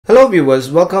Hello viewers,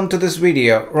 welcome to this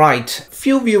video. Right,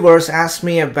 few viewers asked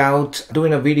me about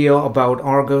doing a video about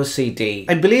Argo CD.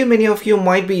 I believe many of you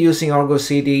might be using Argo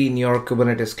CD in your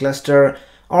Kubernetes cluster.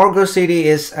 Argo CD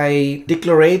is a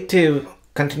declarative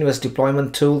continuous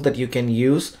deployment tool that you can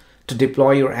use to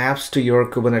deploy your apps to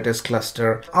your Kubernetes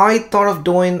cluster. I thought of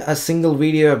doing a single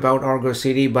video about Argo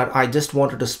CD, but I just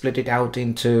wanted to split it out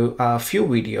into a few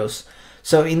videos.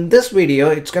 So in this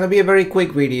video, it's going to be a very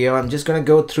quick video. I'm just going to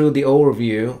go through the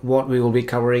overview, what we will be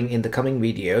covering in the coming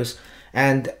videos,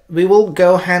 and we will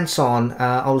go hands-on.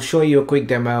 I'll show you a quick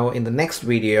demo in the next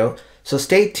video. So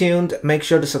stay tuned, make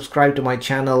sure to subscribe to my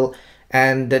channel,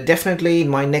 and definitely in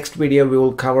my next video, we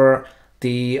will cover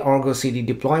the Argo CD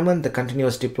deployment, the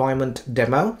continuous deployment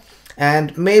demo.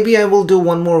 And maybe I will do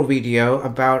one more video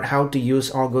about how to use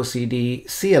Argo CD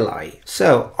CLI.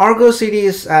 So Argo CD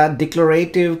is a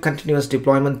declarative continuous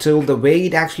deployment tool. The way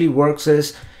it actually works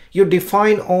is you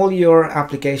define all your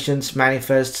applications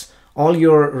manifests, all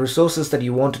your resources that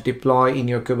you want to deploy in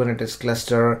your Kubernetes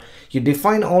cluster. You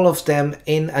define all of them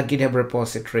in a GitHub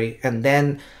repository, and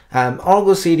then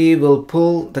Argo CD will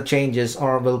pull the changes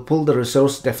or will pull the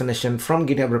resource definition from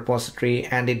GitHub repository,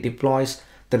 and it deploys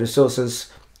the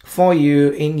resources for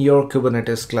you in your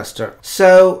Kubernetes cluster.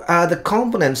 So the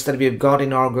components that we've got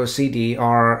in Argo CD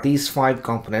are these 5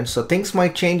 components. So things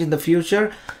might change in the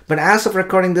future, but as of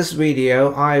recording this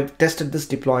video, I've tested this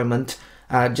deployment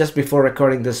just before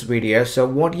recording this video. So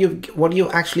what you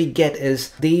actually get is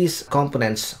these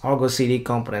components, Argo CD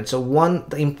components. So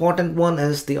the important one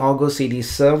is the Argo CD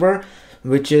server,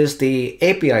 which is the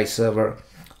API server.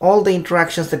 All the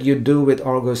interactions that you do with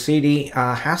Argo CD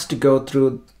has to go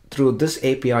through this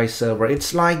API server.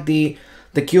 It's like the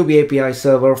Kube API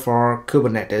server for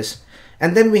Kubernetes.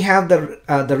 And then we have the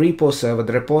repo server,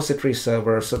 the repository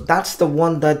server. So that's the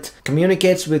one that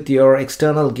communicates with your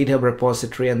external GitHub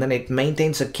repository, and then it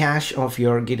maintains a cache of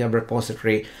your GitHub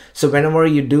repository. So whenever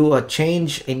you do a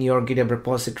change in your GitHub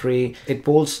repository, it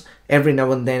pulls every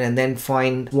now and then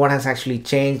find what has actually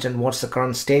changed and what's the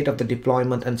current state of the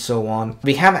deployment and so on.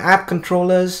 We have app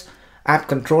controllers, app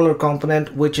controller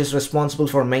component, which is responsible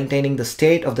for maintaining the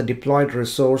state of the deployed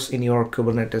resource in your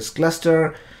Kubernetes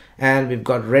cluster. And we've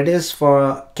got Redis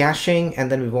for caching,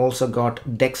 and then we've also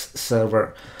got Dex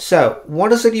server. So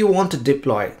what is it you want to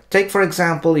deploy? Take, for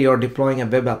example, you're deploying a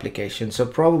web application. So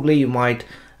probably you might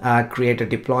create a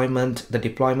deployment. The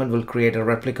deployment will create a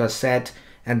replica set,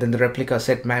 and then the replica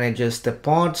set manages the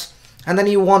pods. And then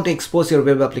you want to expose your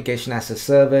web application as a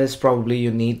service. Probably you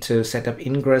need to set up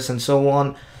ingress and so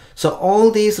on. So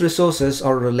all these resources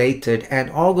are related, and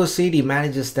Argo CD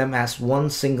manages them as one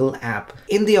single app.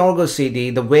 In the Argo CD,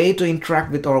 the way to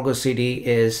interact with Argo CD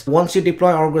is once you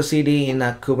deploy Argo CD in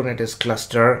a Kubernetes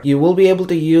cluster, you will be able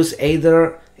to use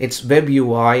either its web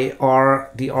UI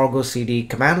or the Argo CD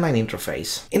command line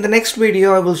interface. In the next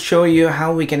video, I will show you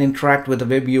how we can interact with the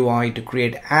web UI to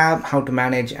create app, how to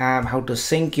manage app, how to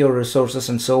sync your resources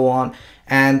and so on.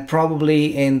 And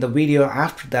probably in the video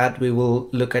after that, we will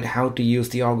look at how to use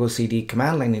the Argo CD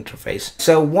command line interface.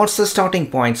 So what's the starting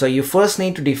point? So you first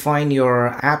need to define your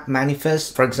app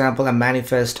manifest. For example, a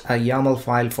manifest, a YAML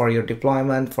file for your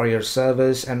deployment, for your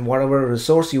service, and whatever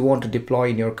resource you want to deploy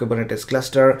in your Kubernetes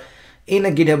cluster in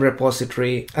a GitHub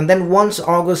repository. And then once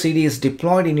Argo CD is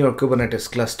deployed in your Kubernetes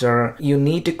cluster, you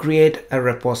need to create a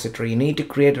repository. You need to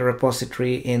create a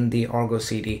repository in the Argo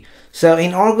CD. So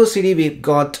in Argo CD, we've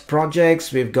got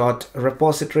projects, we've got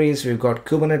repositories, we've got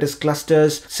Kubernetes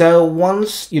clusters. So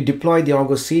once you deploy the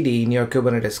Argo CD in your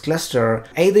Kubernetes cluster,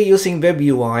 either using web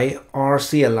UI or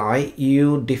CLI,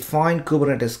 you define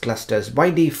Kubernetes clusters.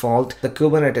 By default, the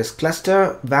Kubernetes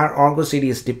cluster where Argo CD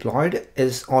is deployed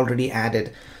is already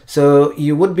added. So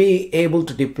you would be able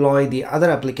to deploy the other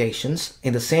applications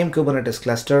in the same Kubernetes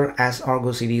cluster as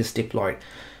Argo CD is deployed.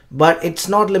 But it's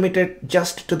not limited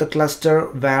just to the cluster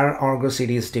where Argo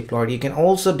CD is deployed. You can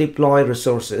also deploy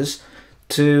resources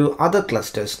to other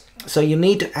clusters. So you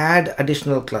need to add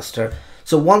additional cluster.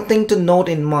 So one thing to note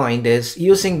in mind is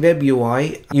using web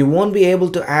UI, you won't be able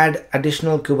to add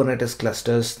additional Kubernetes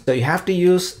clusters. So you have to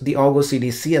use the Argo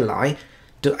CD CLI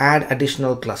to add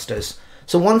additional clusters.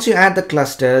 So once you add the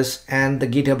clusters and the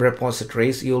GitHub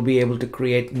repositories, you'll be able to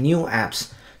create new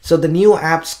apps. So the new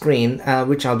app screen,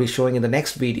 which I'll be showing in the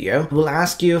next video, will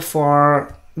ask you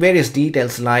for various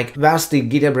details like where's the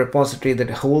GitHub repository that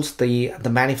holds the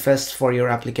manifest for your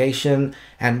application,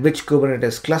 and which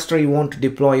Kubernetes cluster you want to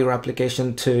deploy your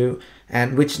application to,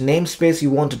 and which namespace you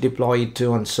want to deploy it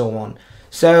to, and so on.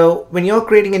 So when you're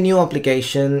creating a new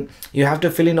application, you have to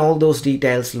fill in all those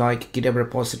details like GitHub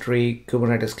repository,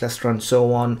 Kubernetes cluster, and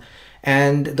so on.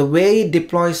 And the way it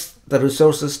deploys the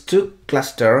resources to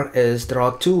cluster is there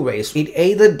are two ways. It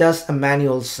either does a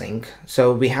manual sync,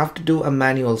 so we have to do a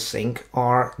manual sync,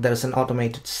 or there's an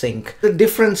automated sync. The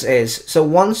difference is, so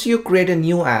once you create a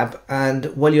new app, and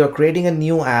while you're creating a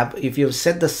new app, if you've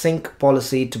set the sync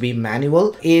policy to be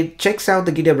manual, it checks out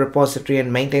the GitHub repository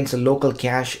and maintains a local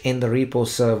cache in the repo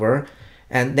server.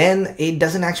 And then it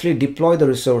doesn't actually deploy the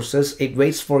resources. It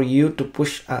waits for you to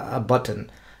push a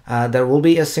button. There will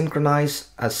be a sync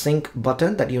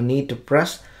button that you need to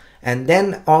press, and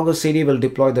then Argo CD will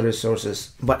deploy the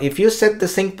resources. But if you set the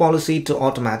sync policy to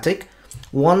automatic,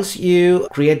 once you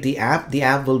create the app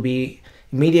will be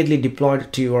immediately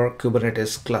deployed to your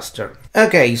Kubernetes cluster.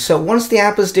 Okay, so once the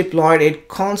app is deployed, it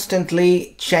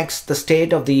constantly checks the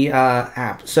state of the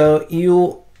app. So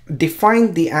you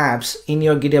define the apps in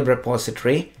your GitHub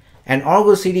repository, and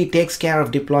Argo CD takes care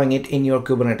of deploying it in your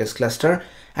Kubernetes cluster.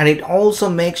 And it also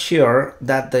makes sure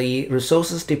that the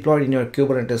resources deployed in your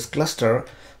Kubernetes cluster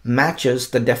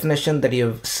matches the definition that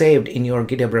you've saved in your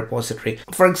GitHub repository.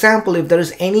 For example, if there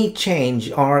is any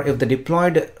change, or if the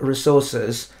deployed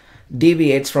resources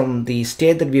deviates from the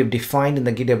state that we have defined in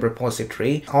the GitHub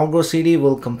repository, Argo CD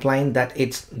will complain that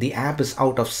the app is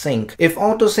out of sync. If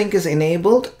auto sync is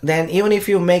enabled, then even if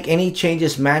you make any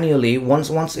changes manually, once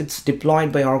it's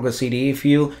deployed by Argo CD, if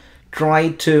you try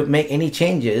to make any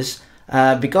changes,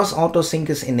 because auto sync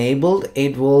is enabled,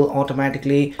 it will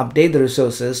automatically update the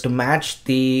resources to match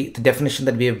the definition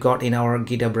that we have got in our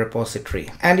GitHub repository.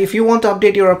 And if you want to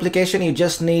update your application, you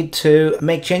just need to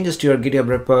make changes to your GitHub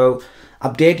repo,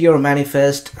 update your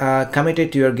manifest, commit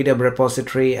it to your GitHub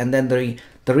repository, and then the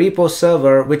repo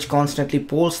server, which constantly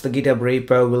polls the GitHub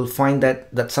repo, will find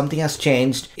that something has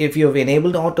changed. If you've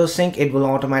enabled auto sync, it will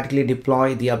automatically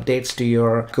deploy the updates to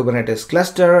your Kubernetes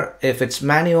cluster. If it's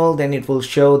manual, then it will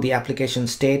show the application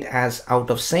state as out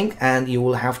of sync, and you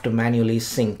will have to manually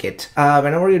sync it.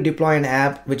 Whenever you deploy an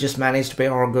app which is managed by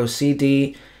Argo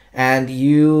CD, and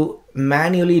you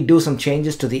manually do some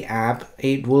changes to the app,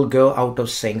 it will go out of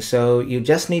sync. So you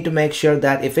just need to make sure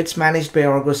that if it's managed by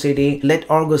Argo CD, let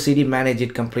Argo CD manage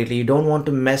it completely. You don't want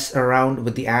to mess around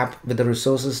with the app with the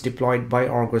resources deployed by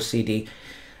Argo CD.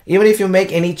 Even if you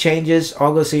make any changes,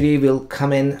 Argo CD will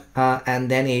come in and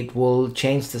then it will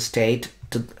change the state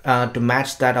to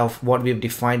match that of what we've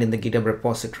defined in the GitHub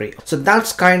repository. So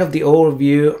that's kind of the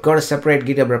overview. Got a separate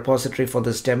GitHub repository for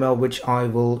this demo, which I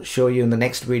will show you in the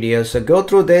next video. So go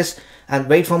through this and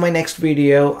wait for my next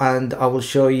video, and I will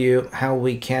show you how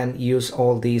we can use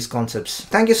all these concepts.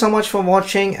 Thank you so much for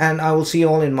watching, and I will see you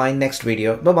all in my next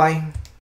video. Bye bye.